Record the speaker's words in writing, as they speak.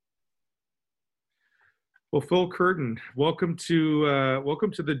Well, Phil Curtin, welcome to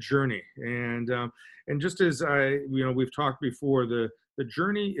the journey. And just as we've talked before, the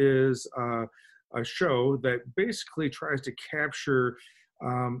journey is a show that basically tries to capture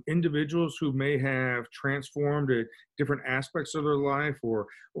individuals who may have transformed at different aspects of their life, or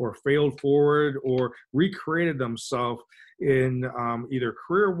failed forward, or recreated themselves in either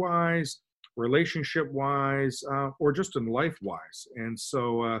career wise, relationship wise, or just in life wise. And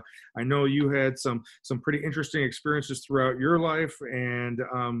so I know you had some pretty interesting experiences throughout your life, and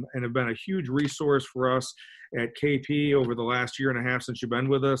have been a huge resource for us at KP over the last year and a half since you've been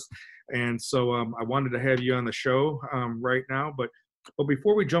with us. And so I wanted to have you on the show right now. But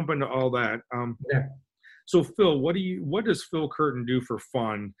before we jump into all that, Yeah. so Phil, what does Phil Curtin do for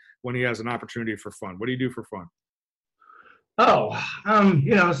fun when he has an opportunity for fun? What do you do for fun? Oh,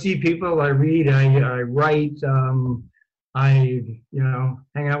 see people, I read, I write, I,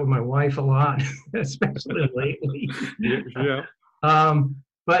 hang out with my wife a lot, especially lately. Yeah.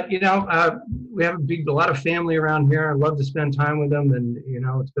 But, we have a lot of family around here. I love to spend time with them, and,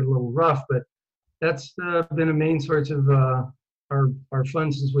 it's been a little rough, but that's been a main source of our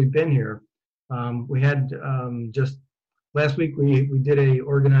fun since we've been here. We had just last week, we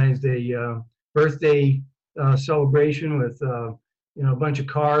organized a birthday celebration with a bunch of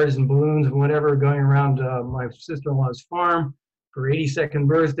cars and balloons and whatever going around my sister-in-law's farm for 82nd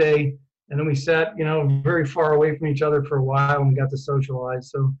birthday. And then we sat, very far away from each other for a while, and we got to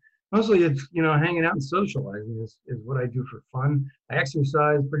socialize. So mostly it's, hanging out and socializing is what I do for fun. I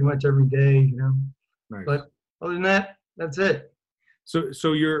exercise pretty much every day. Nice. But other than that, that's it.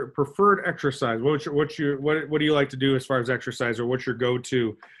 So your preferred exercise, what do you like to do as far as exercise, or what's your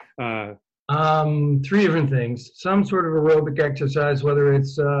go-to? Three different things. Some sort of aerobic exercise, whether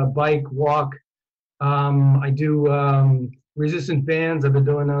it's bike, walk. I do resistance bands. I've been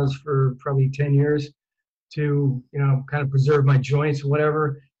doing those for probably 10 years to, kind of preserve my joints or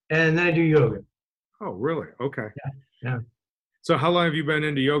whatever. And then I do yoga. Oh, really? Okay. Yeah. So how long have you been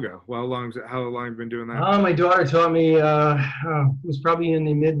into yoga? Well, how long have you been doing that? My daughter taught me, it was probably in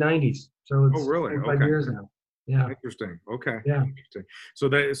the mid 90s. So it's really? 5 years now. Yeah. Interesting. Okay. Yeah. Interesting.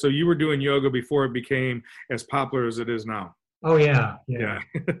 So you were doing yoga before it became as popular as it is now. Oh yeah. Yeah.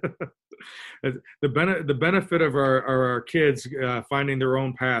 The benefit of our kids finding their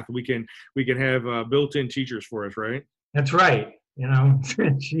own path, we can have built-in teachers for us, right? That's right.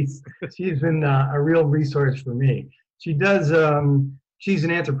 She's been a real resource for me. She does. She's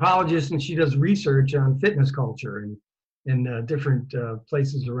an anthropologist, and she does research on fitness culture in different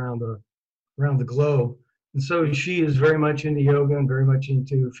places around the globe. And so she is very much into yoga and very much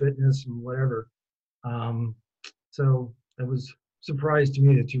into fitness and whatever. So it was a surprise to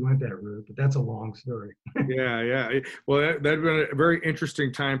me that you went that route, but that's a long story. Yeah. Well, that'd been a very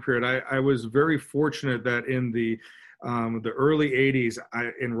interesting time period. I was very fortunate that in the early 80s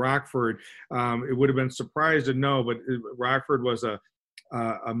in Rockford, it would have been surprised to know, but Rockford was a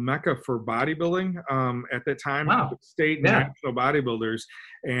mecca for bodybuilding at that time. Wow. State and national bodybuilders,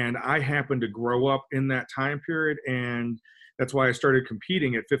 and I happened to grow up in that time period, and that's why I started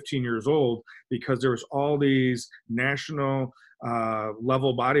competing at 15 years old, because there was all these national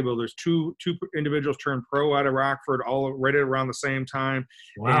level bodybuilders. Two individuals turned pro out of Rockford, all right around the same time.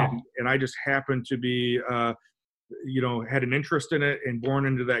 Wow. And I just happened to be had an interest in it and born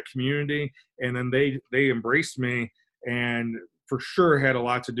into that community, and then they embraced me, and for sure had a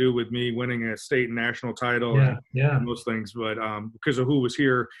lot to do with me winning a state and national title and those things, but because of who was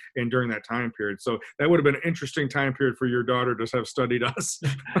here and during that time period. So that would have been an interesting time period for your daughter to have studied us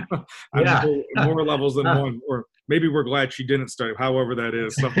on more levels than one, or maybe we're glad she didn't study, however that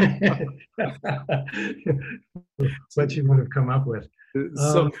is. What she would have come up with.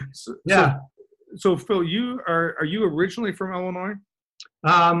 So Phil, are you originally from Illinois?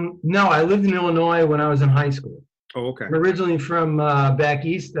 No, I lived in Illinois when I was in high school. Oh, okay. I'm originally from back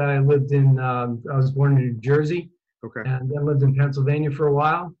east. I was born in New Jersey. Okay. And then lived in Pennsylvania for a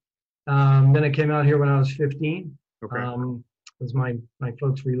while. Then I came out here when I was 15. Okay. Because my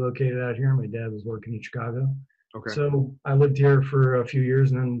folks relocated out here. My dad was working in Chicago. Okay. So I lived here for a few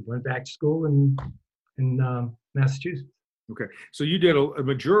years and then went back to school in Massachusetts. Okay. So you did a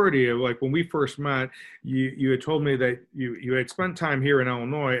majority of, like, when we first met, you had told me that you had spent time here in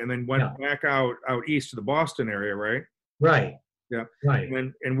Illinois and then went back out east to the Boston area, right? Right. Yeah. Right.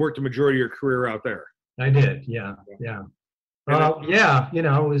 And worked the majority of your career out there. I did. Yeah. I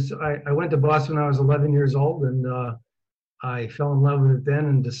went to Boston when I was 11 years old, and I fell in love with it then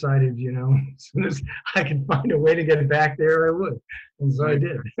and decided, as soon as I could find a way to get back there, I would. And so I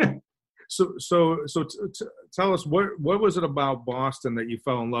did. Tell us what was it about Boston that you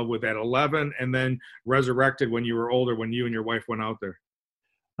fell in love with at 11, and then resurrected when you were older, when you and your wife went out there?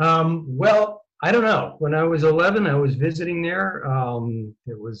 Well, I don't know. When I was 11, I was visiting there.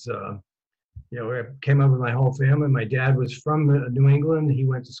 It was, I came up with my whole family. My dad was from New England. He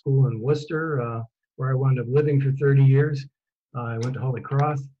went to school in Worcester, where I wound up living for 30 years. I went to Holy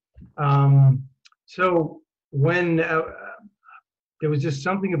Cross. So when there was just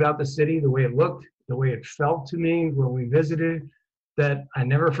something about the city, the way it looked, the way it felt to me when we visited, that I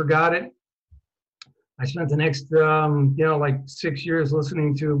never forgot it. I spent the next, like 6 years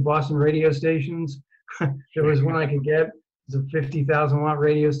listening to Boston radio stations. There was one I could get. It was a 50,000 watt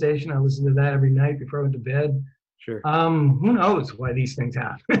radio station. I listened to that every night before I went to bed. Sure. Who knows why these things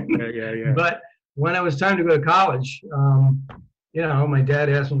happen? Yeah. But when it was time to go to college, my dad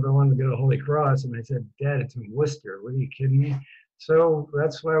asked me if I wanted to go to Holy Cross, and I said, "Dad, it's in Worcester. What are you kidding me?" So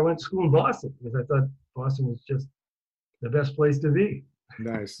that's why I went to school in Boston, because I thought Boston was just the best place to be.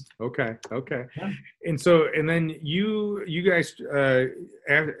 Nice. Okay. Yeah. And then you guys,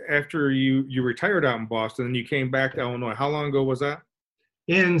 after you retired out in Boston, and you came back to Illinois. How long ago was that?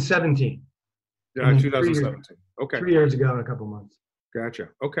 In 17. 2017. Okay. 3 years ago in a couple months. Gotcha.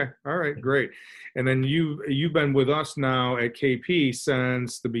 Okay. All right. Great. And then you've been with us now at KP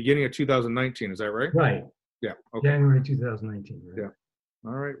since the beginning of 2019. Is that right? Right. Yeah. Okay. January 2019. Right? Yeah.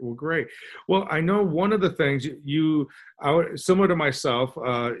 All right. Well, great. Well, I know one of the things similar to myself,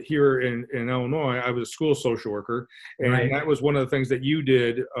 here in Illinois, I was a school social worker, and Right. that was one of the things that you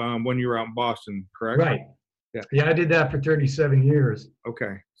did when you were out in Boston, correct? Right. Yeah. Yeah, I did that for 37 years.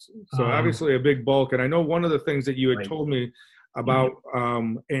 Okay. So obviously a big bulk. And I know one of the things that you had Right. told me about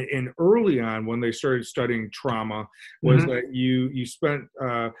in early on when they started studying trauma was that you spent,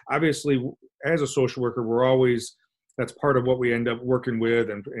 obviously as a social worker, that's part of what we end up working with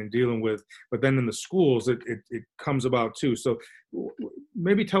and dealing with. But then in the schools, it comes about too. So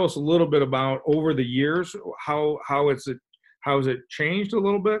maybe tell us a little bit about over the years, how has it changed a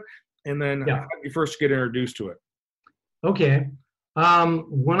little bit? And then how did you first get introduced to it? Okay.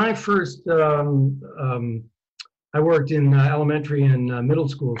 When I first, I worked in elementary and middle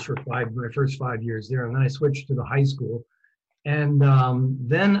schools for my first 5 years there, and then I switched to the high school. And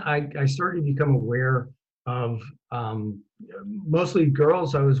then I started to become aware of mostly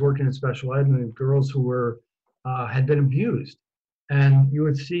girls. I was working in special ed, and girls who had been abused. And you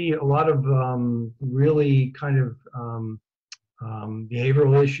would see a lot of really kind of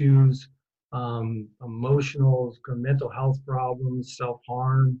behavioral issues, emotional, mental health problems,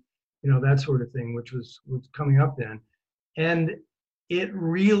 self-harm, that sort of thing, which was coming up then. And it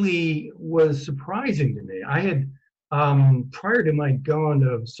really was surprising to me. I had, prior to my going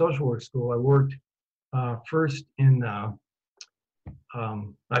to social work school, I worked first in, I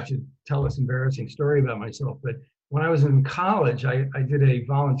should tell this embarrassing story about myself, but when I was in college, I did a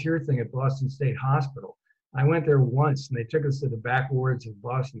volunteer thing at Boston State Hospital. I went there once, and they took us to the back wards of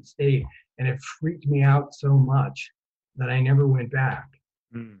Boston State, and it freaked me out so much that I never went back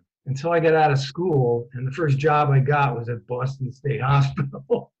until I got out of school, and the first job I got was at Boston State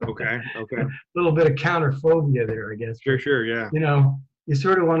Hospital. Okay. A little bit of counterphobia there, I guess. Sure, yeah. You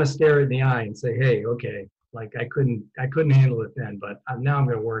sort of want to stare it in the eye and say, "Hey, okay, like I couldn't handle it then, but now I'm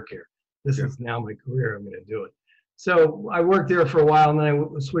going to work here. This is now my career. I'm going to do it." So I worked there for a while, and then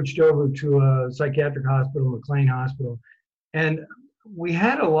I switched over to a psychiatric hospital, McLean Hospital, and we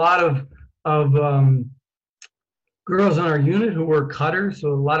had a lot of girls on our unit who were cutters,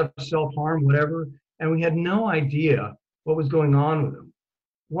 so a lot of self-harm, whatever, and we had no idea what was going on with them.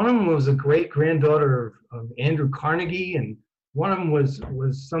 One of them was a great-granddaughter of Andrew Carnegie, and one of them was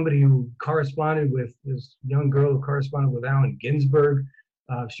somebody who corresponded with this young girl who corresponded with Allen Ginsberg.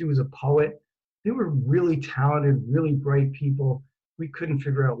 She was a poet. They were really talented, really bright people. We couldn't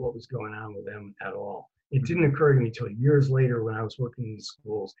figure out what was going on with them at all. It didn't occur to me until years later when I was working in the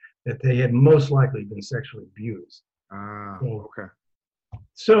schools that they had most likely been sexually abused. Okay.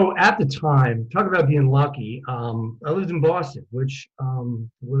 So at the time, talk about being lucky, I lived in Boston, which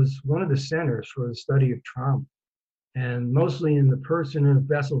was one of the centers for the study of trauma, and mostly in the person of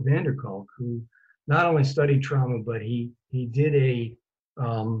Bessel van der Kolk, who not only studied trauma, but he did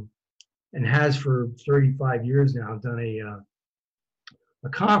and has for 35 years now done a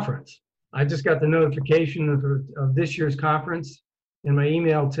conference. I just got the notification of this year's conference in my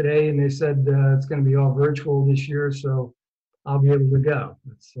email today, and they said it's going to be all virtual this year, so I'll be able to go.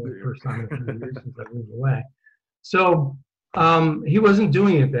 It's the first time in a few years since I moved away. So he wasn't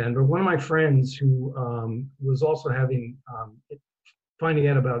doing it then, but one of my friends who was also finding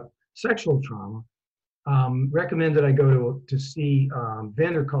out about sexual trauma recommended I go to see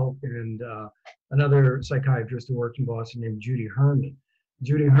Vanderkolk and another psychiatrist who worked in Boston named Judy Herman.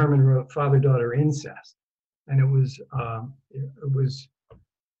 Judy Herman wrote Father-Daughter Incest, and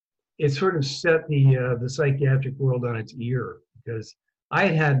it sort of set the psychiatric world on its ear, because I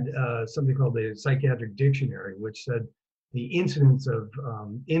had something called the Psychiatric Dictionary, which said the incidence of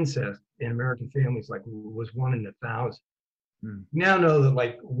incest in American families was 1 in 1,000. Now know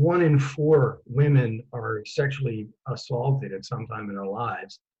that 1 in 4 women are sexually assaulted at some time in their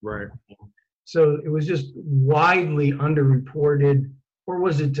lives. Right. So it was just widely underreported, or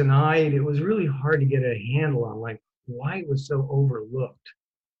was it denied? It was really hard to get a handle on why it was so overlooked.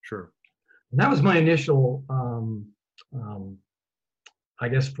 Sure. And that was my initial, I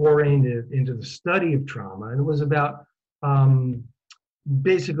guess, foray into the study of trauma. And it was about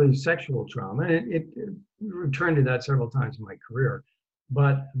basically sexual trauma. And it returned to that several times in my career.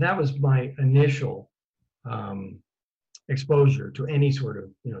 But that was my initial exposure to any sort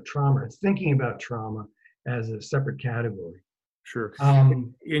of trauma, thinking about trauma as a separate category. Sure.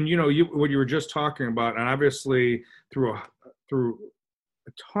 And what you were just talking about, and obviously through a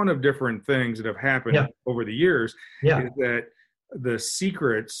ton of different things that have happened over the years, is that the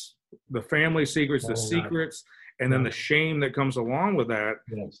secrets, the family secrets, secrets, and then the shame that comes along with that,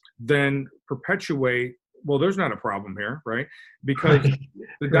 then perpetuate. Well, there's not a problem here, right? Because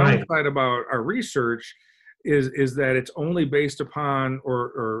the downside about our research is that it's only based upon,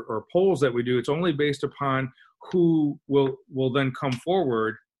 or polls that we do, it's only based upon who will then come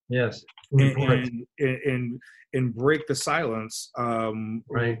forward, and break the silence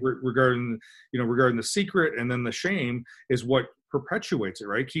regarding the secret, and then the shame is what perpetuates it,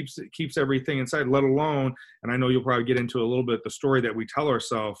 right? Keeps everything inside, let alone, and I know you'll probably get into a little bit the story that we tell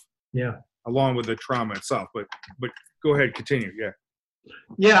ourselves, along with the trauma itself. But go ahead, continue.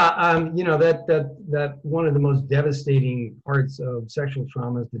 That one of the most devastating parts of sexual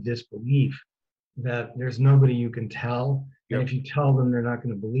trauma is the disbelief that there's nobody you can tell. And if you tell them, they're not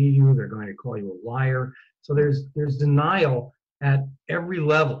going to believe you. They're going to call you a liar. So there's denial at every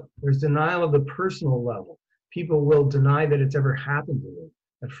level. There's denial of the personal level. People will deny that it's ever happened to them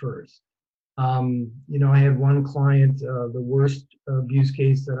at first. I had one client, the worst abuse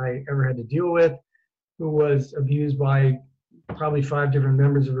case that I ever had to deal with, who was abused by probably 5 different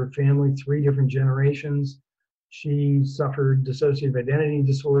members of her family, 3 different generations. She suffered dissociative identity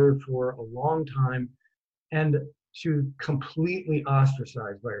disorder for a long time, and she was completely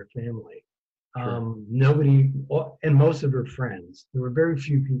ostracized by her family. Nobody, and most of her friends, there were very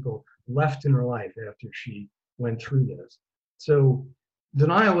few people left in her life after she went through this. So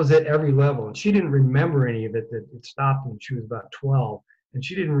denial was at every level, and she didn't remember any of it. That it stopped when she was about 12, and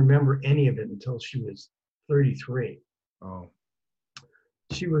she didn't remember any of it until she was 33. Oh.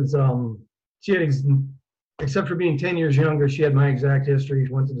 She was, she had, except for being 10 years younger, she had my exact history.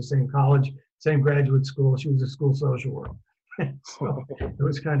 She went to the same college, same graduate school. She was a school social worker. So it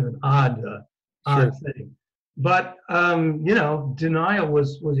was kind of an odd thing. But, denial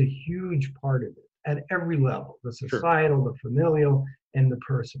was a huge part of it at every level, the societal, the familial, and the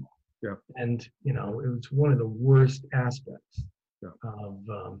personal. Yeah. And, it was one of the worst aspects of,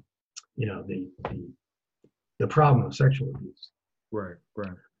 the problem of sexual abuse. Right.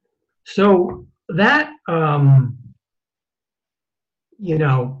 So that,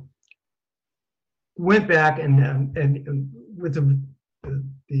 went back and with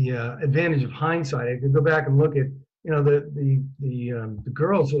the advantage of hindsight, I could go back and look at, the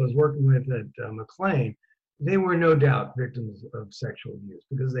girls who I was working with at McLean. They were no doubt victims of sexual abuse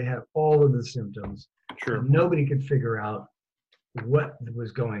because they had all of the symptoms. Sure. And nobody could figure out what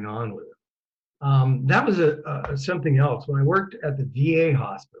was going on with it. That was something else. When I worked at the VA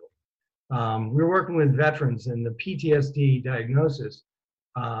hospital, we were working with veterans, and the PTSD diagnosis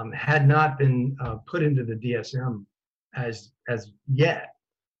had not been put into the DSM as yet.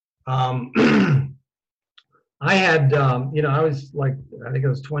 I had, I was I think I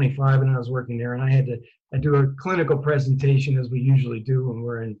was 25 and I was working there, and I do a clinical presentation as we usually do when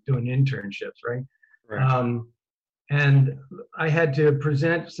we're doing internships, right? And I had to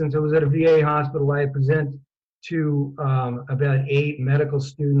present, since I was at a VA hospital, I had to present to about 8 medical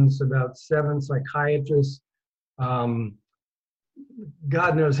students, about 7 psychiatrists,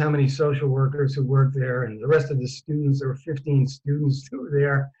 God knows how many social workers who worked there, and the rest of the students. There were 15 students who were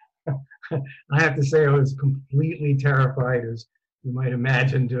there. I have to say I was completely terrified, as you might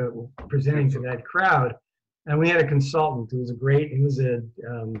imagine, presenting to that crowd. And we had a consultant who was he was a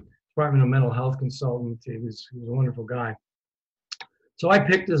Department of Mental Health consultant. He was a wonderful guy. So I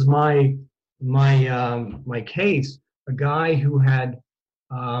picked as my case a guy who had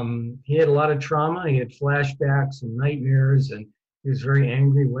He had a lot of trauma. He had flashbacks and nightmares, and he was very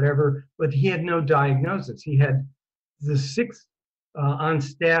angry, whatever. But he had no diagnosis. He had the six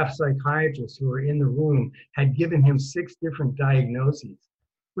on-staff psychiatrists who were in the room had given him 6 different diagnoses,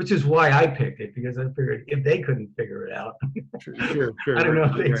 which is why I picked it, because I figured if they couldn't figure it out, Sure. I don't know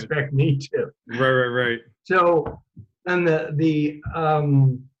if they Right. expect me to. Right. So, and the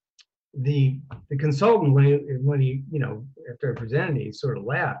consultant, when he, after I presented, he sort of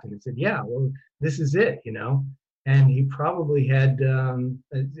laughed and he said, "Yeah, well, this is it." And he probably had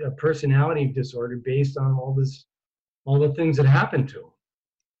a personality disorder based on all the things that happened to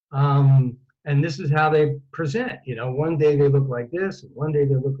him. And this is how they present. One day they look like this, and one day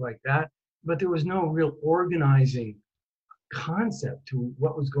they look like that, but there was no real organizing concept to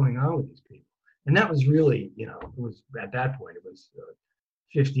what was going on with these people. And that was really, it was at that point, it was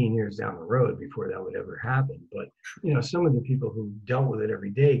 15 years down the road before that would ever happen. But, some of the people who dealt with it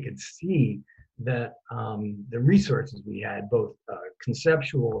every day could see that the resources we had, both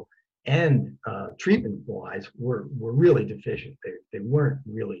conceptual and treatment-wise, were really deficient. They weren't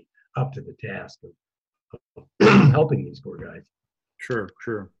really up to the task of helping these poor guys. Sure.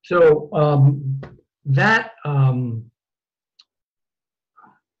 So that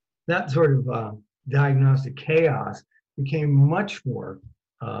sort of diagnostic chaos became much more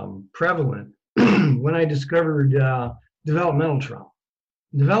prevalent when I discovered developmental trauma.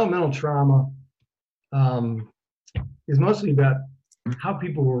 Developmental trauma is mostly about how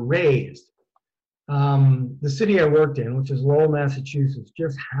people were raised. The city I worked in, which is Lowell, Massachusetts,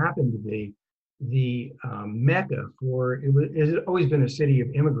 just happened to be the mecca it had always been a city of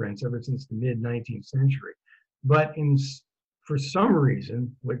immigrants ever since the mid-19th century. But for some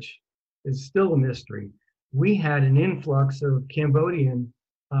reason, which is still a mystery, we had an influx of Cambodian,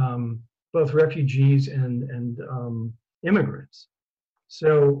 both refugees and immigrants.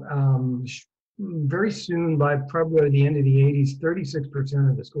 So very soon, by probably the end of the 80s, 36%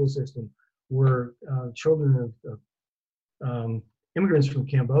 of the school system were children of immigrants from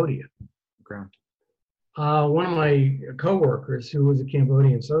Cambodia. Okay. One of my coworkers, who was a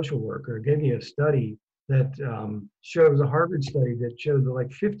Cambodian social worker, gave me a study that shows, a Harvard study that showed that like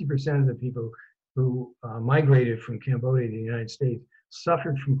 50% of the people who migrated from Cambodia to the United States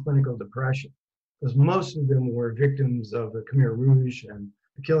suffered from clinical depression, because most of them were victims of the Khmer Rouge and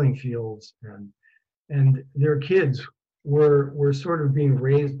the killing fields, and their kids were sort of being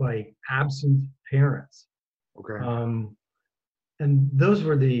raised by absent parents. Okay. And those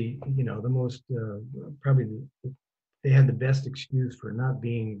were the most probably they had the best excuse for not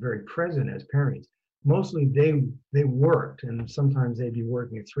being very present as parents. Mostly they worked, and sometimes they'd be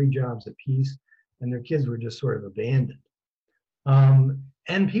working at 3 jobs apiece, and their kids were just sort of abandoned.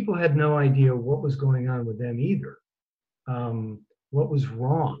 And people had no idea what was going on with them either. What was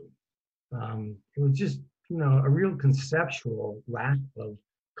wrong? It was just a real conceptual lack of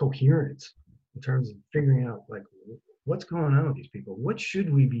coherence in terms of figuring out like what's going on with these people. What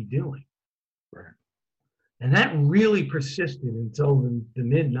should we be doing? Right. And that really persisted until the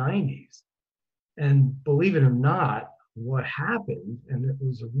mid-90s. And believe it or not, what happened, and it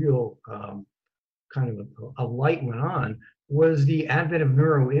was a real kind of a light went on, was the advent of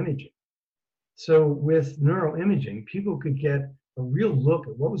neuroimaging. So with neuroimaging, people could get a real look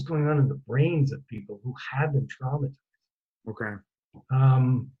at what was going on in the brains of people who had been traumatized. Okay.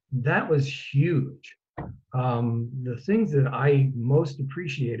 That was huge. The things that I most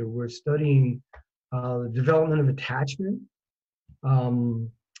appreciated were studying the development of attachment.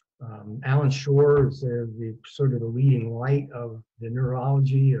 Alan Shore is the sort of the leading light of the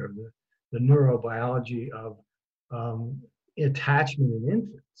neurology or the neurobiology of attachment in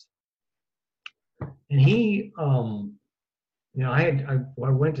infants. And he, I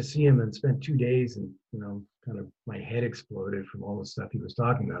went to see him and spent 2 days, and kind of my head exploded from all the stuff he was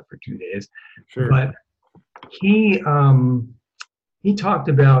talking about for 2 days. Sure. But he talked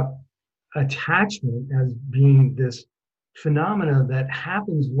about attachment as being this phenomena that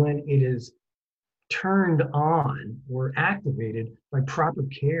happens when it is turned on or activated by proper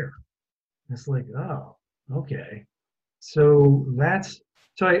care. It's like, oh, okay. So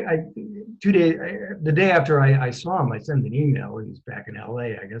I 2 days, the day after I saw him, I sent an email. He was back in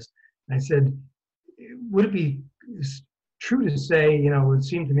LA, I guess. And I said, would it be true to say, it would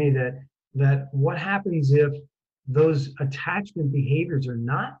seem to me that what happens if those attachment behaviors are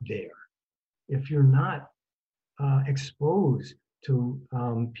not there, if you're not exposed to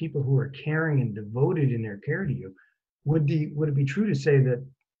people who are caring and devoted in their care to you, would it be true to say that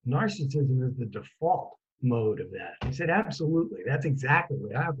narcissism is the default mode of that? He said, absolutely. That's exactly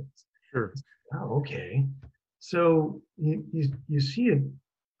what happens. Sure. Oh, okay. So you see it.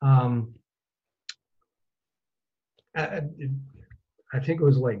 Um, I, I think it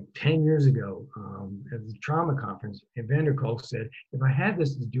was like 10 years ago at the trauma conference, Evander Kolk said, if I had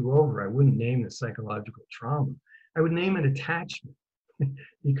this to do over, I wouldn't name it psychological trauma. I would name it attachment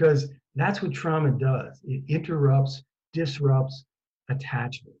because that's what trauma does. It interrupts, disrupts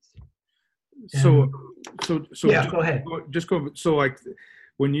attachments. So, And yeah, go ahead. just go. So like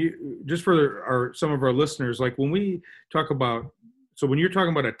when you, just for some of our listeners, like when we talk about, so when you're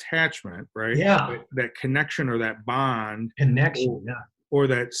talking about attachment, right? Yeah. That connection or that bond, Connection. Yeah. or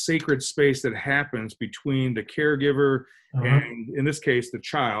that sacred space that happens between the caregiver and, in this case, the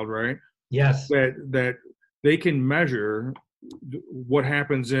child, right? Yes. That they can measure what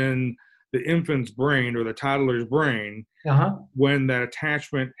happens in the infant's brain or the toddler's brain when that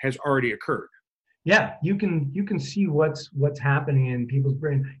attachment has already occurred. Yeah, you can see what's happening in people's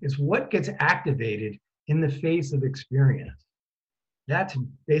brain. It's what gets activated in the face of experience. That's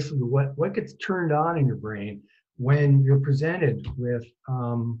basically what gets turned on in your brain when you're presented with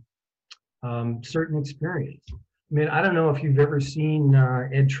certain experience. I mean, I don't know if you've ever seen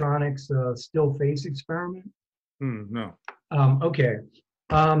Ed Tronick's still face experiment. No. Okay.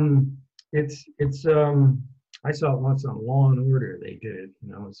 It's I saw it once on Law and Order. They did it.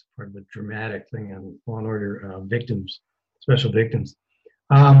 You know, it's part of a dramatic thing on Law and Order victims, special victims.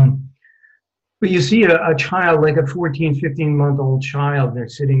 But you see a child, like a 14, 15-month-old child, and they're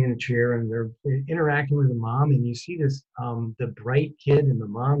sitting in a chair and they're interacting with the mom, and you see this, the bright kid, and the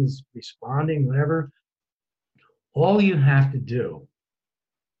mom is responding, whatever. All you have to do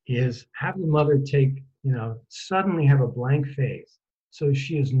is have the mother suddenly have a blank face, so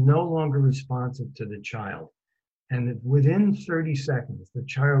she is no longer responsive to the child. And within 30 seconds, the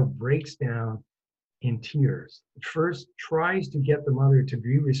child breaks down in tears. First, tries to get the mother to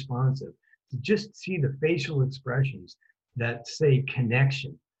be responsive, to just see the facial expressions that say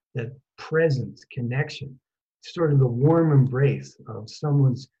connection, that presence, connection, sort of the warm embrace of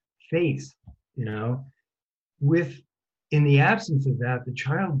someone's face, in the absence of that, the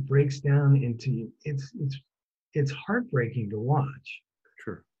child breaks down into, it's heartbreaking to watch.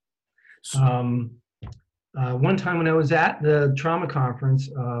 Sure. One time when I was at the trauma conference,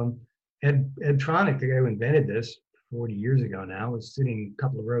 Ed Tronick, the guy who invented this 40 years ago now, was sitting a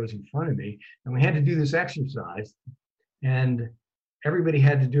couple of rows in front of me, and we had to do this exercise, and everybody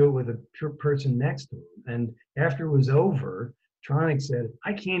had to do it with a person next to him. And after it was over, Tronick said,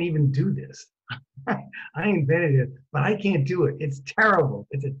 I can't even do this. I invented it, but I can't do it. It's terrible.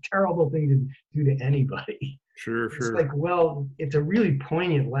 It's a terrible thing to do to anybody. Sure. It's like, well, it's a really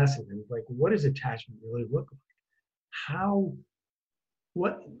poignant lesson. And it's like, what does attachment really look like?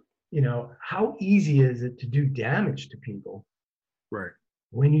 How easy is it to do damage to people, right,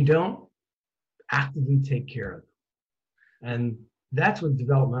 when you don't actively take care of them? And that's what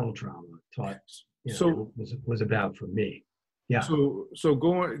developmental trauma taught, was about for me. Yeah. So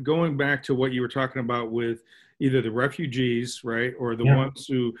going back to what you were talking about with either the refugees, right, or the ones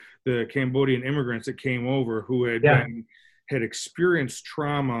the Cambodian immigrants that came over who had experienced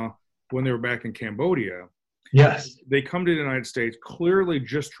trauma when they were back in Cambodia. Yes. They come to the United States clearly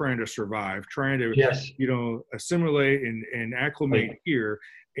just trying to survive, trying to assimilate and acclimate here.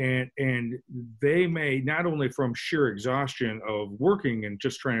 And they may, not only from sheer exhaustion of working and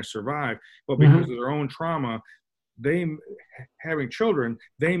just trying to survive, but because of their own trauma, having children,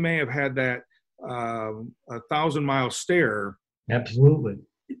 they may have had that 1,000-mile stare. Absolutely.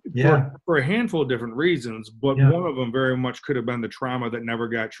 Yeah. For a handful of different reasons, but one of them very much could have been the trauma that never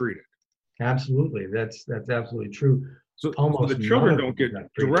got treated. Absolutely. That's absolutely true. So the children don't get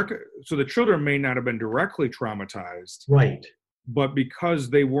direct. So the children may not have been directly traumatized. Right. But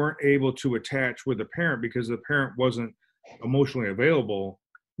because they weren't able to attach with the parent because the parent wasn't emotionally available.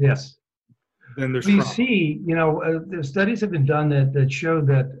 Yes. Then there's you see, the studies have been done that show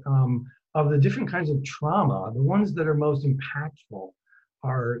that of the different kinds of trauma, the ones that are most impactful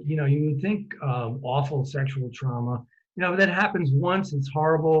are, you would think awful sexual trauma, that happens once, it's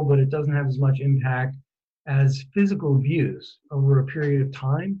horrible, but it doesn't have as much impact as physical abuse over a period of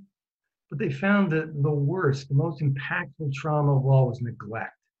time. But they found that the worst, the most impactful trauma of all was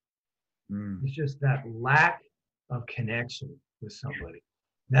neglect. It's just that lack of connection with somebody.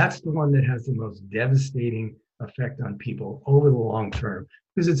 That's the one that has the most devastating effect on people over the long term,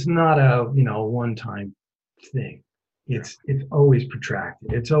 because it's not a one-time thing. It's always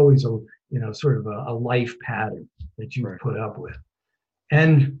protracted. It's always a sort of a life pattern that you put up with,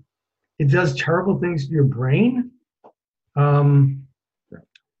 and it does terrible things to your brain.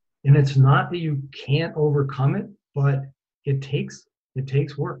 And it's not that you can't overcome it, but it takes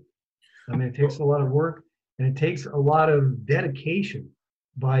work. I mean, it takes a lot of work. And it takes a lot of dedication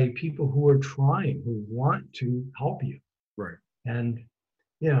by people who are trying, who want to help you. Right. And,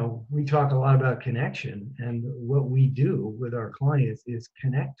 we talk a lot about connection, and what we do with our clients is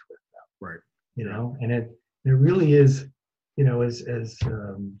connect with them. Right. And it really is, as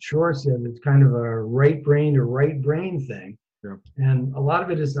Shore said, it's kind of a right brain to right brain thing. Yeah. And a lot of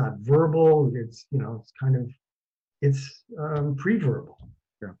it is not verbal. It's, it's pre-verbal.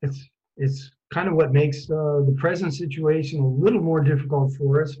 Yeah. It's kind of what makes the present situation a little more difficult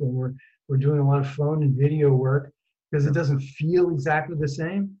for us when we're doing a lot of phone and video work, because it doesn't feel exactly the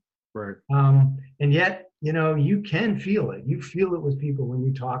same. Right. And yet, you can feel it. You feel it with people when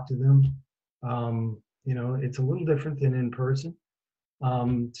you talk to them. It's a little different than in person.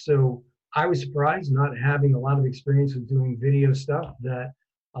 So I was surprised, not having a lot of experience with doing video stuff, that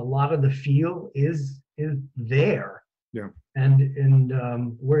a lot of the feel is there. Yeah. And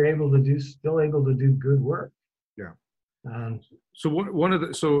we're still able to do good work. Yeah. So one of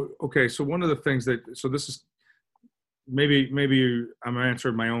the things this is maybe I'm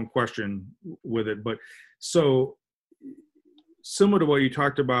answering my own question with it, but so similar to what you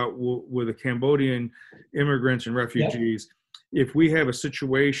talked about with the Cambodian immigrants and refugees, if we have a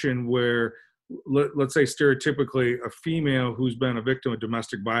situation where, let's say stereotypically, a female who's been a victim of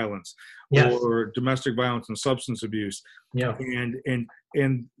domestic violence or domestic violence and substance abuse, and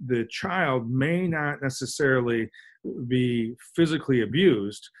the child may not necessarily be physically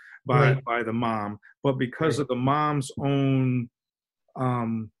abused by the mom, but because of the mom's own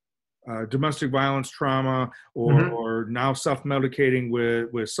domestic violence trauma, or now self-medicating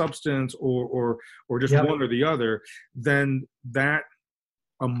with substance, or just one or the other, then that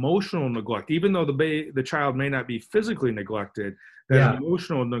emotional neglect, even though the child may not be physically neglected, that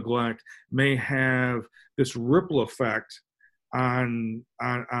emotional neglect may have this ripple effect on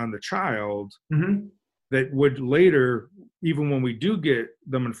the child, that would later, even when we do get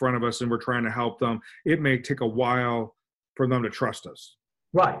them in front of us and we're trying to help them, it may take a while for them to trust us.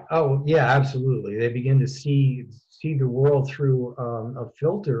 Right. Oh, yeah, absolutely. They begin to see the world through a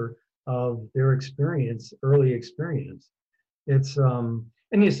filter of their early experience. It's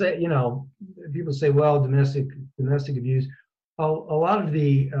and you say, people say, well, domestic abuse. A lot of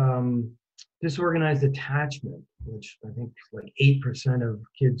the disorganized attachment, which I think like 8% of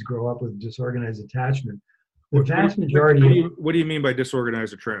kids grow up with disorganized attachment. The vast majority. What do you mean by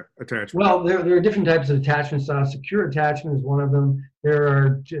disorganized attachment? Well, there are different types of attachment styles. Secure attachment is one of them. There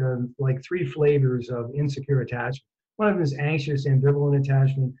are like 3 flavors of insecure attachment. One of them is anxious, ambivalent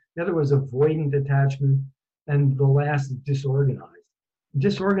attachment. The other was avoidant attachment, and the last is disorganized.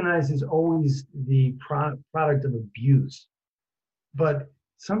 Disorganized is always the product of abuse, but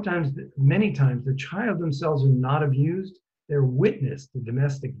many times, the child themselves are not abused. They're witness to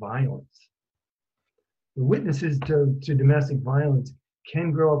domestic violence. The witnesses to domestic violence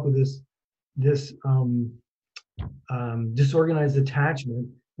can grow up with this disorganized attachment.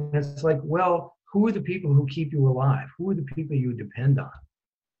 And it's like, well, who are the people who keep you alive? Who are the people you depend on?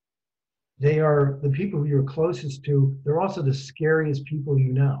 They are the people who you're closest to. They're also the scariest people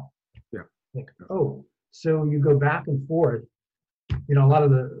you know. Yeah. Like, oh, so you go back and forth. A lot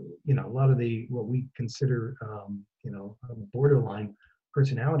of the what we consider borderline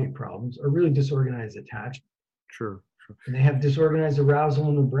personality problems are really disorganized attachment. Sure. And they have disorganized arousal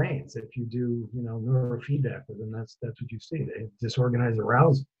in the brains. If you do, neurofeedback with them, that's what you see. They have disorganized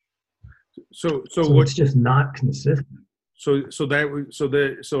arousal. So it's just not consistent. So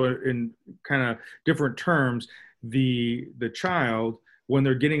in kind of different terms, the child, when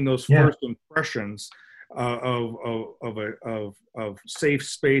they're getting those first impressions of safe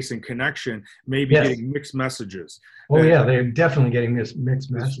space and connection, may be getting mixed messages. Oh yeah, they're definitely getting mixed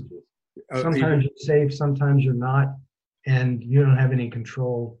messages. Sometimes you're safe, sometimes you're not, and you don't have any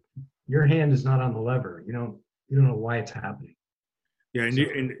control. Your hand is not on the lever. You don't know why it's happening. Yeah,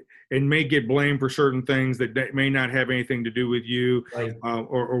 and may get blamed for certain things that may not have anything to do with you,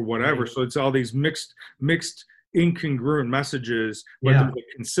 or whatever. Right. So it's all these mixed incongruent messages, but there's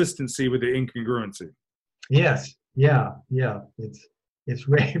a consistency with the incongruency. Yes. Yeah. It's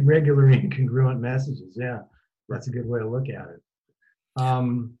regular incongruent messages. Yeah. That's a good way to look at it.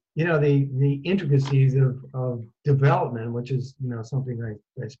 The intricacies of development, which is, something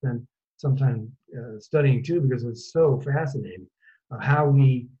I spent some time studying too, because it's so fascinating, how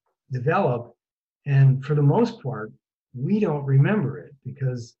we develop. And for the most part, we don't remember it,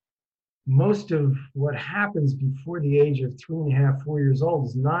 because most of what happens before the age of 3.5, 4 years old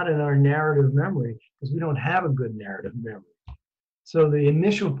is not in our narrative memory, because we don't have a good narrative memory. So the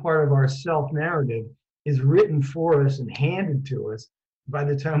initial part of our self-narrative is written for us and handed to us by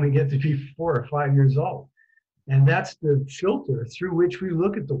the time we get to be 4 or 5 years old. And that's the filter through which we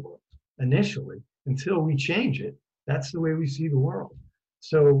look at the world initially. Until we change it, that's the way we see the world.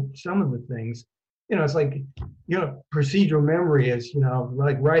 So some of the things, it's like, procedural memory is,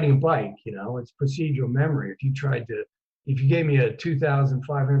 like riding a bike, it's procedural memory. If you gave me a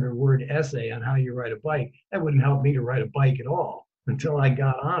 2,500 word essay on how you ride a bike, that wouldn't help me to ride a bike at all until I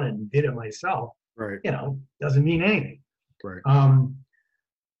got on it and did it myself. Right. Doesn't mean anything. Right.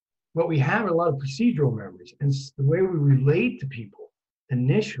 But we have a lot of procedural memories, and the way we relate to people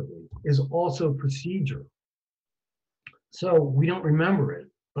initially is also procedural. So we don't remember it,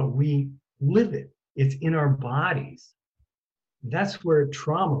 but we live it. It's in our bodies. That's where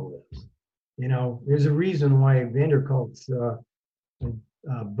trauma lives. There's a reason why van der Kolk's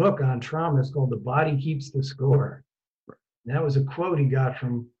book on trauma is called "The Body Keeps the Score." And that was a quote he got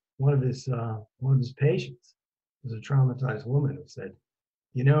from one of his patients. It was a traumatized woman who said,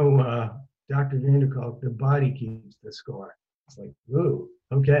 Dr. van der Kolk, the body keeps the score. It's like, ooh,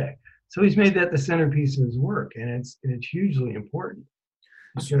 okay. So he's made that the centerpiece of his work, and it's hugely important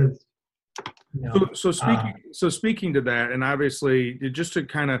because. So speaking to that, and obviously just to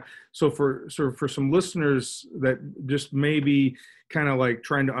kind of, for some listeners that just maybe kind of like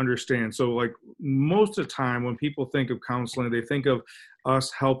trying to understand. So like most of the time when people think of counseling, they think of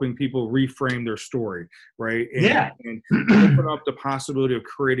us helping people reframe their story, right? And open up the possibility of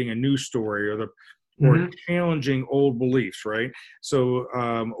creating a new story or challenging old beliefs, right? So,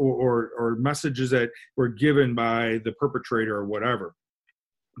 or messages that were given by the perpetrator or whatever.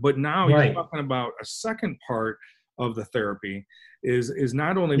 But now you're talking about a second part of the therapy is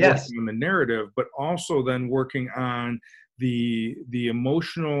not only working on the narrative, but also then working on the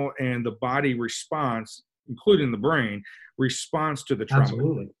emotional and the body response, including the brain response to the trauma.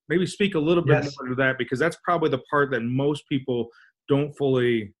 Absolutely. Maybe speak a little bit more to that, because that's probably the part that most people don't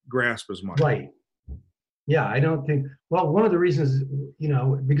fully grasp as much. Right. Yeah, I don't think. Well, one of the reasons,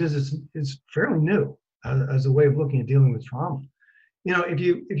 because it's fairly new as a way of looking at dealing with trauma. If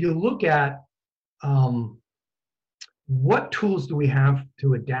you look at what tools do we have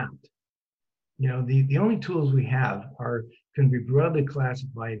to adapt? The only tools we have can be broadly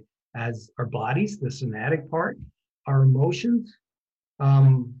classified as our bodies, the somatic part, our emotions,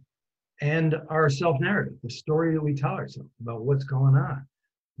 and our self-narrative, the story that we tell ourselves about what's going on.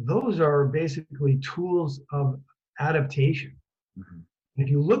 Those are basically tools of adaptation. Mm-hmm. If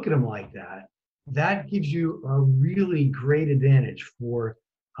you look at them like that, that gives you a really great advantage for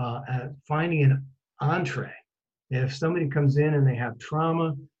finding an entree. If somebody comes in and they have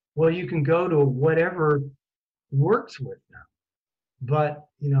trauma, well, you can go to whatever works with them. But,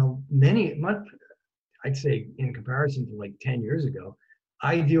 I'd say in comparison to like 10 years ago,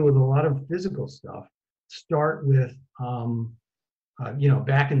 I deal with a lot of physical stuff. Start with,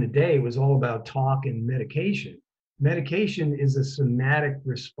 back in the day, it was all about talk and medication. Medication is a somatic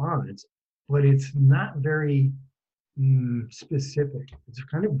response, but it's not very specific. It's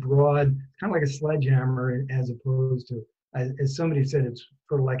kind of broad, kind of like a sledgehammer, as opposed to, as somebody said, it's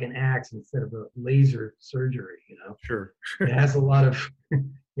sort of like an axe instead of a laser surgery, Sure. It has a lot of,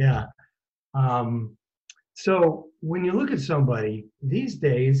 yeah. So when you look at somebody these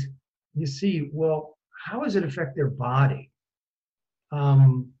days, you see, well, how does it affect their body?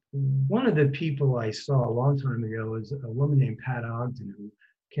 One of the people I saw a long time ago is a woman named Pat Ogden, who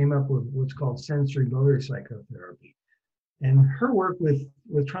came up with what's called sensory motor psychotherapy. And her work with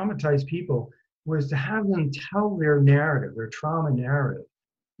traumatized people was to have them tell their narrative, their trauma narrative.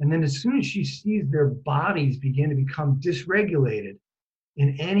 And then as soon as she sees their bodies begin to become dysregulated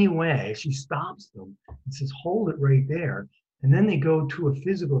in any way, she stops them and says, hold it right there. And then they go to a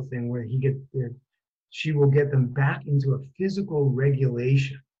physical thing where she will get them back into a physical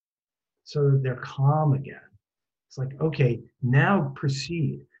regulation so that they're calm again. It's like, okay, now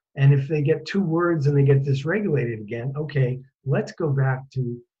proceed. And if they get 2 words and they get dysregulated again, okay, let's go back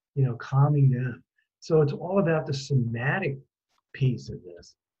to, calming down. So it's all about the somatic piece of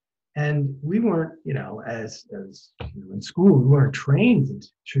this. And we weren't, as in school, we weren't trained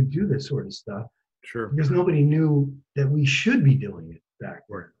to do this sort of stuff. Sure. Because nobody knew that we should be doing it back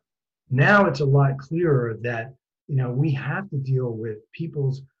then. Now it's a lot clearer that, we have to deal with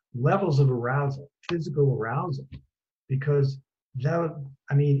people's levels of arousal, physical arousal, because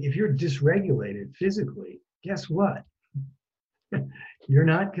if you're dysregulated physically, guess what? You're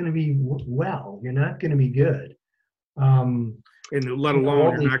not going to be well. You're not going to be good. And let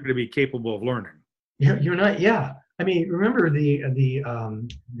alone you're not going to be capable of learning. You're not. Yeah. Remember the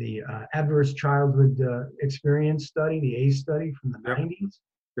adverse childhood experience study, the ACE study from the 90s?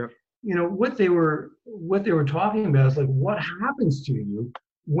 Yep. What they were talking about is like what happens to you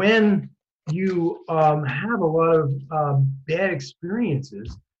when you have a lot of bad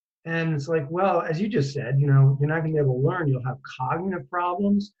experiences. And it's like, well, as you just said, you're not going to be able to learn. You'll have cognitive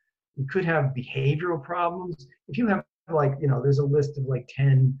problems. You could have behavioral problems. If you have there's a list of like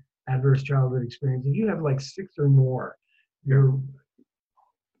 10 adverse childhood experiences. If you have like 6 or more, you're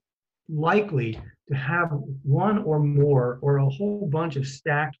likely to have one or more or a whole bunch of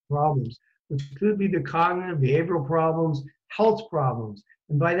stacked problems, which could be the cognitive, behavioral problems, health problems.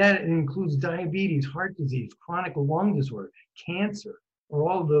 And by that, it includes diabetes, heart disease, chronic lung disorder, cancer, or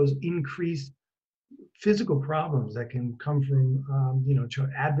all of those increased physical problems that can come from,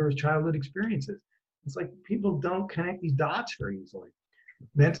 adverse childhood experiences. It's like people don't connect these dots very easily.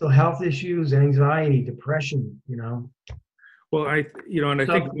 Mental health issues, anxiety, depression, Well, I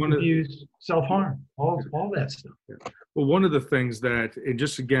think one of abuse, self-harm, all that stuff. Well, one of the things that, and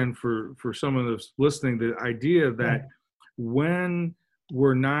just again for some of those listening, the idea that when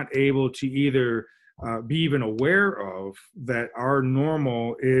we're not able to either be even aware of that our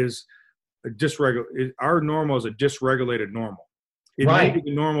normal is our normal is a dysregulated normal. It may be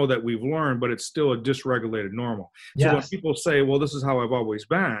the normal that we've learned, but it's still a dysregulated normal. So when people say, well, this is how I've always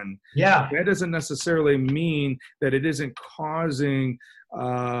been, that doesn't necessarily mean that it isn't causing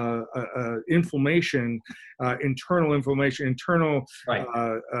inflammation, internal inflammation, internal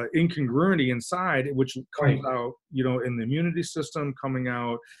incongruity inside, which comes out, in the immunity system, coming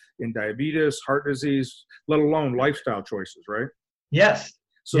out in diabetes, heart disease, let alone lifestyle choices, right? Yes.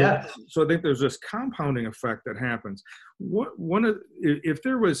 So I think there's this compounding effect that happens. If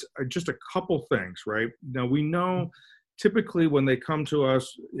there was just a couple things, right? Now we know typically when they come to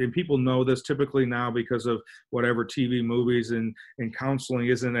us, and people know this typically now because of whatever TV, movies, and counseling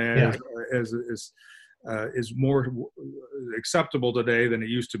isn't is more acceptable today than it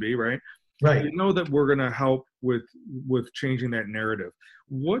used to be, right? Right. You know that we're going to help with changing that narrative.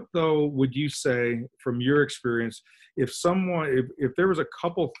 What though would you say from your experience, if there was a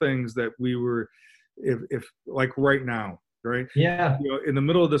couple things that we were, if like right now, right? Yeah. In the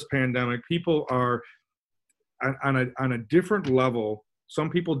middle of this pandemic, people are on a different level. Some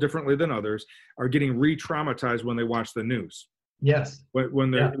people differently than others are getting re-traumatized when they watch the news. Yes.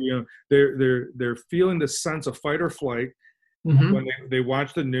 When they're they're feeling the sense of fight or flight. Mm-hmm. When they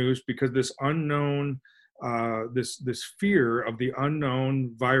watch the news, because this unknown, this fear of the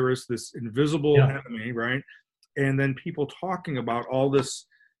unknown virus, this invisible enemy, right? And then people talking about all this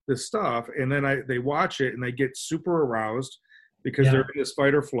stuff, and then they watch it and they get super aroused because they're in this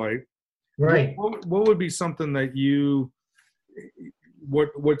fight or flight. Right. What would be something that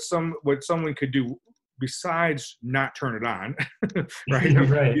what someone could do besides not turn it on,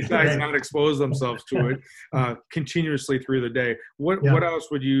 right? Besides not expose themselves to it continuously through the day. What else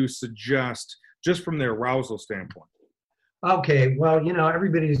would you suggest just from their arousal standpoint? Okay, well,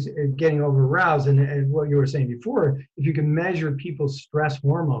 everybody's getting over aroused, and what you were saying before, if you can measure people's stress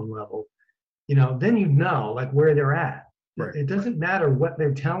hormone level, then like where they're at. Right. It doesn't matter what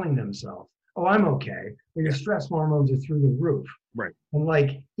they're telling themselves. Oh, I'm okay. But your stress hormones are through the roof. Right. And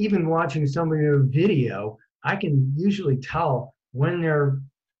like even watching somebody in a video, I can usually tell when they're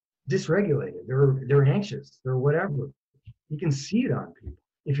dysregulated, they're anxious, they're whatever. You can see it on people.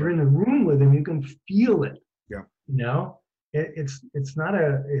 If you're in the room with them, you can feel it. Yeah. It's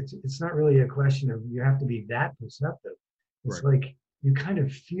not really a question of you have to be that perceptive. It's like you kind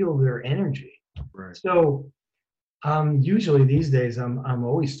of feel their energy. Right. So usually these days I'm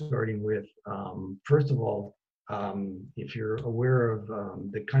always starting with first of all, if you're aware of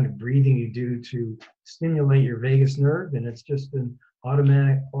the kind of breathing you do to stimulate your vagus nerve, and it's just an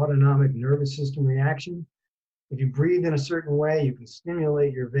autonomic nervous system reaction. If you breathe in a certain way, you can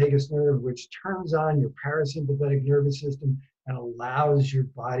stimulate your vagus nerve, which turns on your parasympathetic nervous system and allows your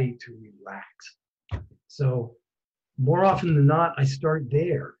body to relax. So more often than not, I start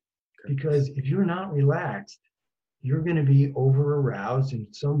there, because if you're not relaxed, you're going to be over aroused in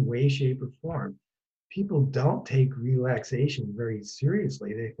some way, shape, or form. People don't take relaxation very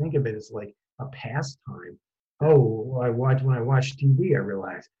seriously. They think of it as like a pastime. Oh, when I watch TV, I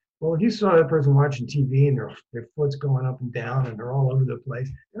relax. Well, if you saw that person watching TV and their foot's going up and down and they're all over the place,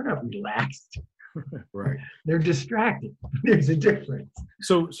 they're not relaxed. Right. They're distracted. There's a difference.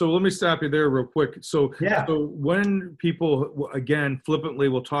 So let me stop you there real quick. So when people, again, flippantly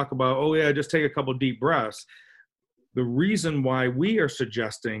will talk about, oh yeah, just take a couple deep breaths. The reason why we are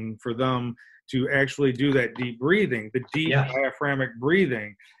suggesting for them to actually do that deep breathing, the deep diaphragmatic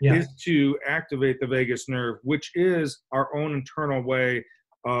breathing, is to activate the vagus nerve, which is our own internal way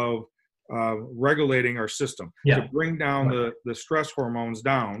of regulating our system, to bring down the stress hormones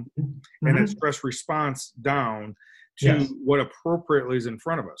down and that stress response down, to Yes. what appropriately is in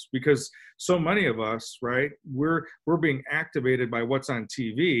front of us, because so many of us, right, we're being activated by what's on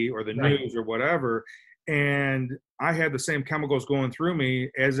TV or the Right. news or whatever, and I had the same chemicals going through me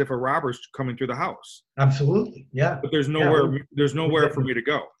as if a robber's coming through the house, Absolutely. Yeah. but there's Yeah. We nowhere get for me to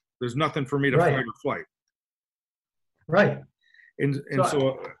go. There's nothing for me to fight right. or flight. Right. So And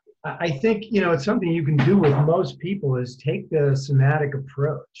so I think, it's something you can do with most people is take the somatic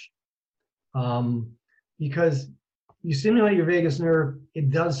approach. Because you stimulate your vagus nerve, it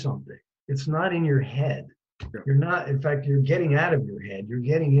does something. It's not in your head. Yeah. You're not, in fact, you're getting out of your head. You're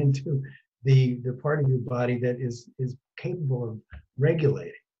getting into the part of your body that is capable of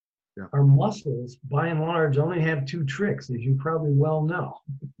regulating. Yeah. Our muscles, by and large, only have two tricks, as you probably well know.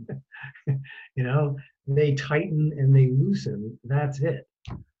 They tighten and they loosen. That's it.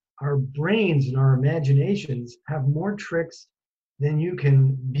 Our brains and our imaginations have more tricks than you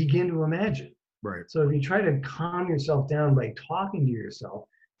can begin to imagine. right. So if you try to calm yourself down by talking to yourself,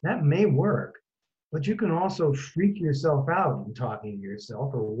 that may work, but you can also freak yourself out in talking to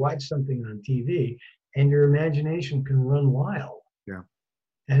yourself or watch something on TV, and your imagination can run wild. Yeah.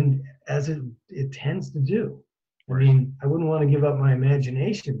 And as it tends to do. I Right. mean, I wouldn't want to give up my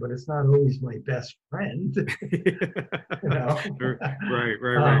imagination, but it's not always my best friend.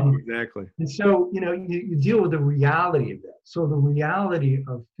 Right. Exactly. And so, you deal with the reality of that. So the reality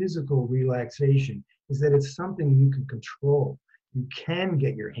of physical relaxation is that it's something you can control. You can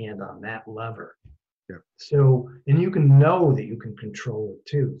get your hand on that lever. Yeah. So, and you can know that you can control it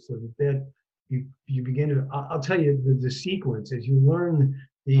too. So that you begin to, I'll tell you the sequence is you learn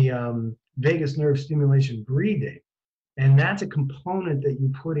the vagus nerve stimulation breathing. And that's a component that you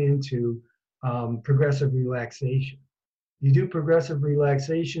put into progressive relaxation. You do progressive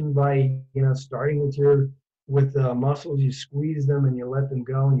relaxation by, starting with muscles, you squeeze them and you let them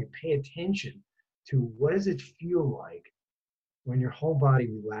go, and you pay attention to what does it feel like when your whole body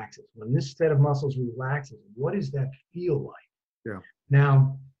relaxes. When this set of muscles relaxes, what does that feel like? Yeah.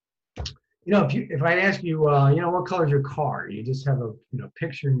 Now, if I ask you, what color is your car? You just have a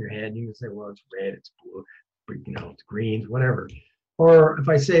picture in your head, and you can say, well, it's red, it's blue, it's green, whatever. Or if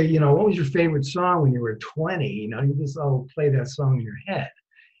I say, what was your favorite song when you were 20? You just play that song in your head.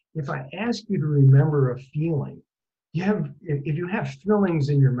 If I ask you to remember a feeling, if you have fillings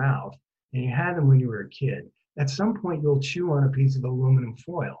in your mouth and you had them when you were a kid, at some point you'll chew on a piece of aluminum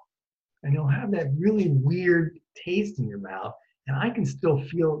foil, and you'll have that really weird taste in your mouth. And I can still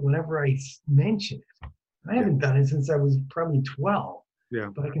feel it whenever I mention it. I haven't done it since I was probably 12,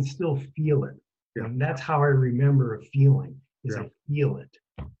 but I can still feel it. Yeah. And that's how I remember a feeling, is I feel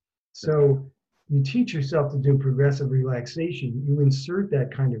it. So you teach yourself to do progressive relaxation. You insert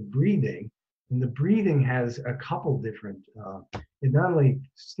that kind of breathing, and the breathing has a couple different, it not only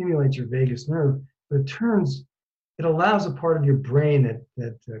stimulates your vagus nerve, but it allows a part of your brain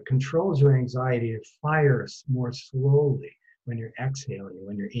that controls your anxiety to fire more slowly when you're exhaling and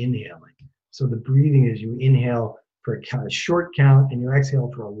when you're inhaling. So the breathing is you inhale for a short count and you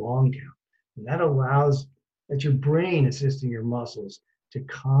exhale for a long count. And that allows that your brain assisting your muscles to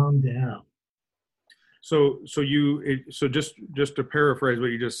calm down. So just to paraphrase what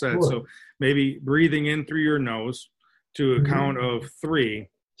you just said, Sure. So maybe breathing in through your nose to a count of 3,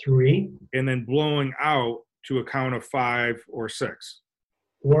 and then blowing out to a count of 5 or 6,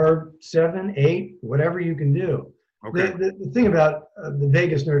 or 7, 8, whatever you can do. Okay. The thing about the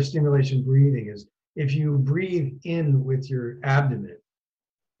vagus nerve stimulation breathing is if you breathe in with your abdomen,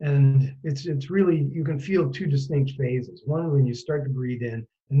 and it's really, you can feel two distinct phases. One, when you start to breathe in,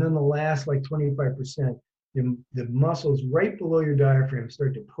 and then the last, like 25%, the muscles right below your diaphragm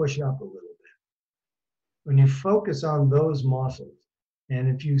start to push up a little bit. When you focus on those muscles, and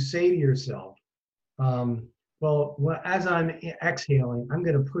if you say to yourself, as I'm exhaling, I'm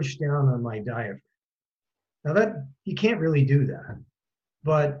going to push down on my diaphragm. Now that you can't really do that,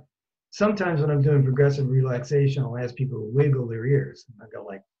 but sometimes when I'm doing progressive relaxation, I'll ask people to wiggle their ears. I go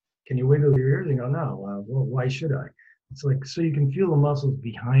like, "Can you wiggle your ears?" And go, "No." Well, why should I? It's like so you can feel the muscles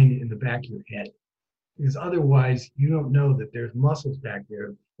behind it in the back of your head, because otherwise you don't know that there's muscles back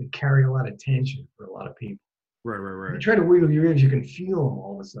there that carry a lot of tension for a lot of people. Right. If you try to wiggle your ears, you can feel them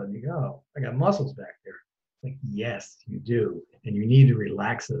all of a sudden. You go, "Oh, I got muscles back there." Like, yes, you do, and you need to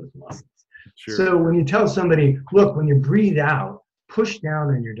relax those muscles. Sure. So when you tell somebody, look, when you breathe out, push down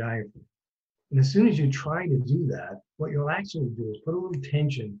on your diaphragm. And as soon as you try to do that, what you'll actually do is put a little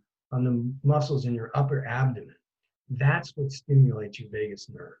tension on the muscles in your upper abdomen. That's what stimulates your vagus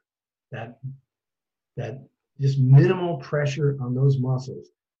nerve. That just minimal pressure on those muscles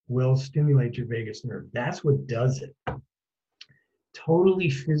will stimulate your vagus nerve. That's what does it.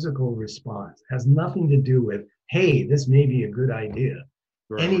 Totally physical response. Has nothing to do with hey, this may be a good idea.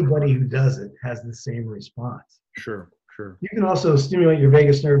 Right, right, Anybody who does it has the same response. sure, sure. You can also stimulate your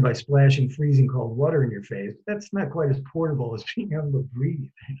vagus nerve by splashing freezing cold water in your face. That's not quite as portable as being able to breathe.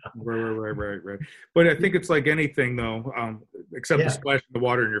 Right. But I think it's like anything, though, except the Yeah, splashing the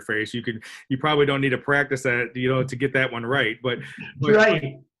water in your face. You probably don't need to practice that, to get that one right. But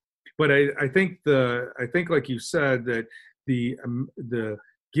right. I think like you said that the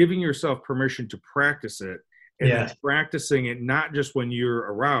giving yourself permission to practice it, and then Yes. practicing it not just when you're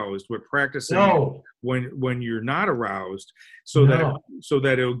aroused, but practicing it No, when you're not aroused, no. so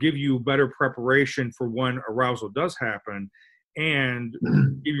that it'll give you better preparation for when arousal does happen, and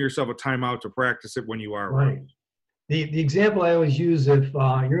give yourself a timeout to practice it when you are aroused. Right. The example I always use, if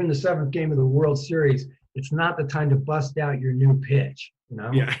you're in the seventh game of the World Series, it's not the time to bust out your new pitch.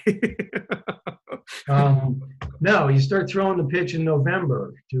 Yeah. No, you start throwing the pitch in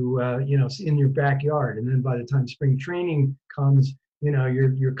November to in your backyard, and then by the time spring training comes,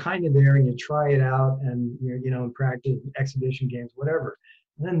 you're kind of there and you try it out, and you're in practice, exhibition games, whatever.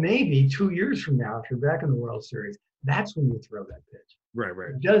 And then maybe 2 years from now, if you're back in the World Series, that's when you throw that pitch. Right.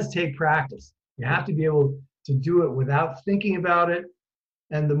 It does take practice. You have to be able to do it without thinking about it.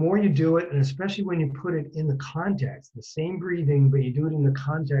 And the more you do it, and especially when you put it in the context, the same breathing, but you do it in the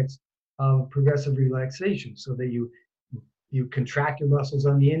context of progressive relaxation, so that you contract your muscles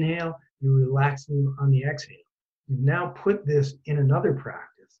on the inhale, you relax them on the exhale. You've now put this in another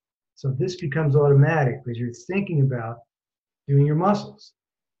practice. So this becomes automatic because you're thinking about doing your muscles.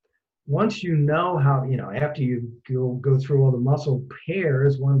 Once you know how, after you go through all the muscle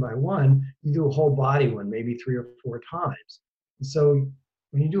pairs one by one, you do a whole body one, maybe 3 or 4 times. And so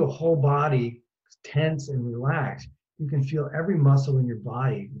when you do a whole body tense and relax, you can feel every muscle in your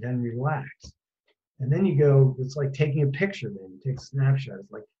body then relax. And then you go, it's like taking a picture, then you take a snapshot.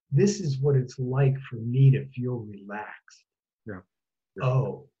 It's like, this is what it's like for me to feel relaxed. Yeah.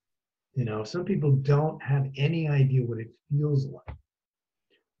 Oh, some people don't have any idea what it feels like.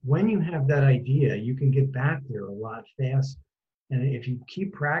 When you have that idea, you can get back there a lot faster. And if you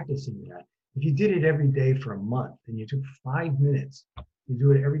keep practicing that, if you did it every day for a month and you took 5 minutes, you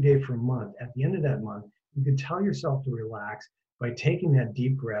do it every day for a month, at the end of that month, you could tell yourself to relax by taking that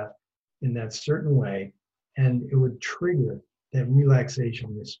deep breath in that certain way, and it would trigger that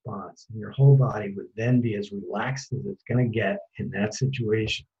relaxation response. And your whole body would then be as relaxed as it's going to get in that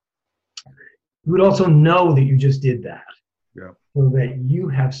situation. You would also know that you just did that. Yeah. So that you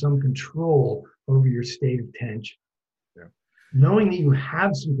have some control over your state of tension. Yeah. Knowing that you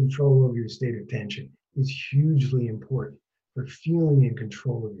have some control over your state of tension is hugely important for feeling in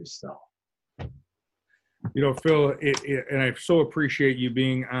control of yourself. Phil, and I so appreciate you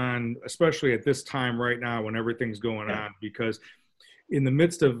being on, especially at this time right now when everything's going on, because in the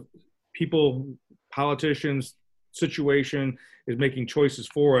midst of people, politicians, situation is making choices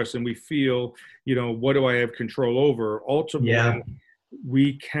for us, and we feel, what do I have control over? Ultimately,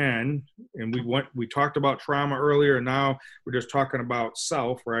 we can, and we talked about trauma earlier, and now we're just talking about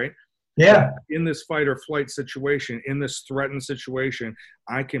self, right? Yeah. But in this fight or flight situation, in this threatened situation,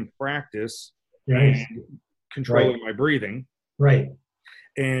 I can practice controlling my breathing. Right.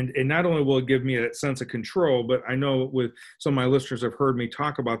 And not only will it give me a sense of control, but I know with some of my listeners have heard me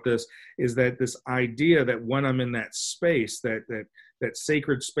talk about this, is that this idea that when I'm in that space, that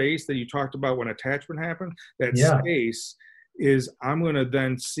sacred space that you talked about when attachment happened, that space is, I'm going to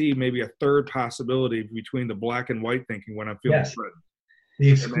then see maybe a third possibility between the black and white thinking when I'm feeling threatened. The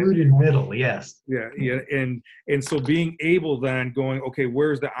excluded middle, yes. Yeah. And so being able then going, okay,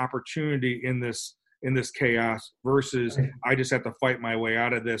 where's the opportunity in this chaos versus I just have to fight my way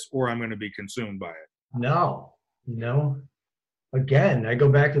out of this or I'm going to be consumed by it. No, again, I go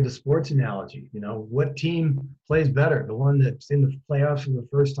back to the sports analogy. What team plays better? The one that's in the playoffs for the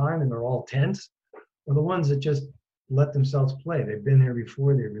first time and they're all tense, or the ones that just let themselves play? They've been there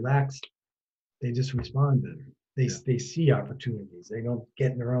before, they relax, they just respond better. They see opportunities. They don't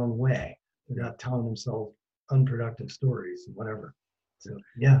get in their own way. They're not telling themselves unproductive stories and whatever. So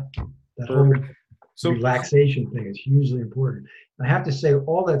that whole relaxation thing is hugely important. I have to say,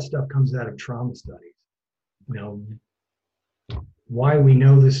 all that stuff comes out of trauma studies. Why we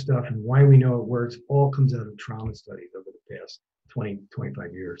know this stuff and why we know it works all comes out of trauma studies over the past 20,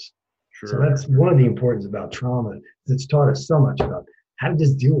 25 years. Sure. So that's one of the importance about trauma. It's taught us so much about how to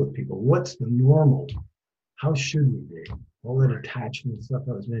just deal with people. What's the normal? How should we be? All that attachment stuff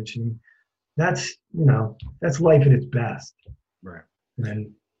I was mentioning. That's life at its best. Right.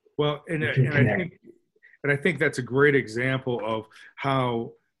 And I think that's a great example of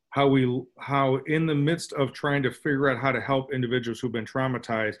how how in the midst of trying to figure out how to help individuals who've been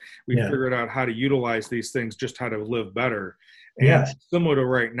traumatized, we Yeah. figured out how to utilize these things, just how to live better. And Yes. similar to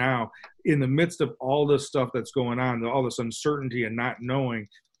right now, in the midst of all this stuff that's going on, all this uncertainty and not knowing,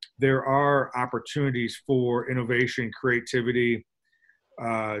 there are opportunities for innovation, creativity,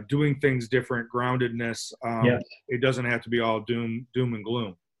 doing things different, groundedness. Yes. It doesn't have to be all doom and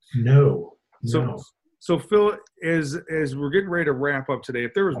gloom. No. So, No. so Phil, as we're getting ready to wrap up today,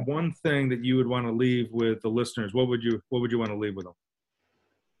 if there was one thing that you would want to leave with the listeners, what would you want to leave with them?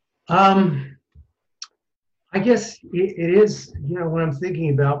 I guess it is, what I'm thinking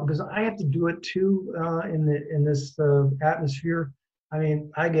about, because I have to do it too, in this atmosphere. I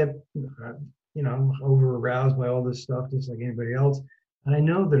mean, I get, over aroused by all this stuff, just like anybody else. And I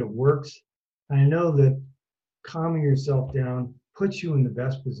know that it works. I know that calming yourself down puts you in the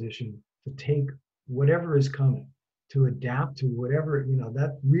best position to take whatever is coming, to adapt to whatever,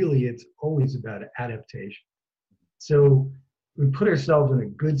 that really, it's always about adaptation. So we put ourselves in a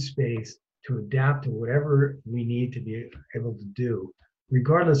good space to adapt to whatever we need to be able to do,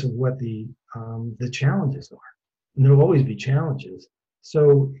 regardless of what the challenges are. And there will always be challenges.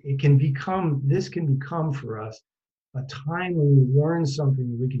 So this can become for us a time when we learn something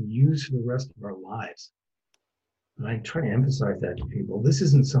that we can use for the rest of our lives. And I try to emphasize that to people. This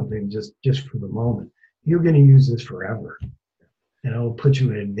isn't something just for the moment. You're going to use this forever. And it will put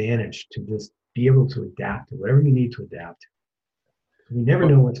you at an advantage to just be able to adapt to whatever you need to adapt to. We never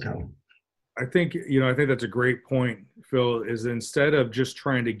know what's coming. I think that's a great point, Phil, is instead of just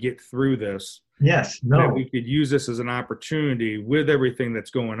trying to get through this, Yes, that no, we could use this as an opportunity with everything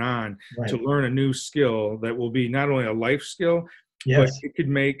that's going on to right. learn a new skill that will be not only a life skill, but Yes, it could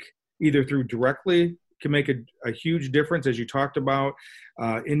make either through directly can make a huge difference, as you talked about,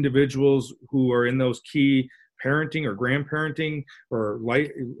 individuals who are in those key parenting or grandparenting or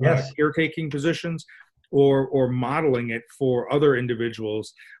yes, caretaking positions, or modeling it for other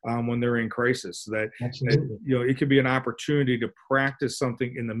individuals when they're in crisis. That absolutely. it could be an opportunity to practice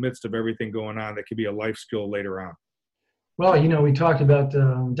something in the midst of everything going on that could be a life skill later on. Well, we talked about,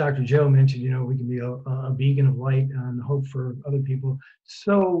 Dr. Joe mentioned, we can be a beacon of light and hope for other people.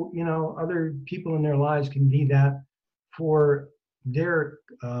 So, other people in their lives can be that for their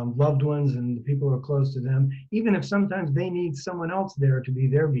loved ones and the people who are close to them, even if sometimes they need someone else there to be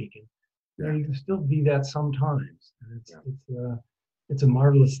their beacon. Yeah. You can still be that sometimes. It's a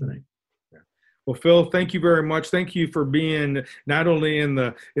marvelous thing. Well, Phil, thank you very much. Thank you for being not only in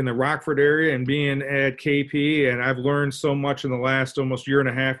the Rockford area and being at KP, and I've learned so much in the last almost year and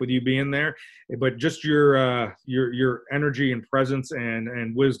a half with you being there, but just your energy and presence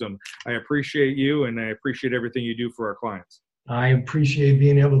and wisdom. I appreciate you, and I appreciate everything you do for our clients. I appreciate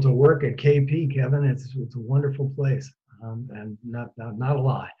being able to work at KP, Kevin. It's a wonderful place, and not a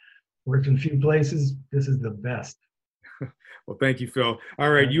lie. Worked in a few places. This is the best. Well, thank you, Phil.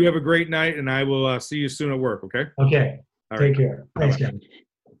 All right. You have a great night, and I will see you soon at work, okay? Okay. All Take right. care. Thanks, Kevin.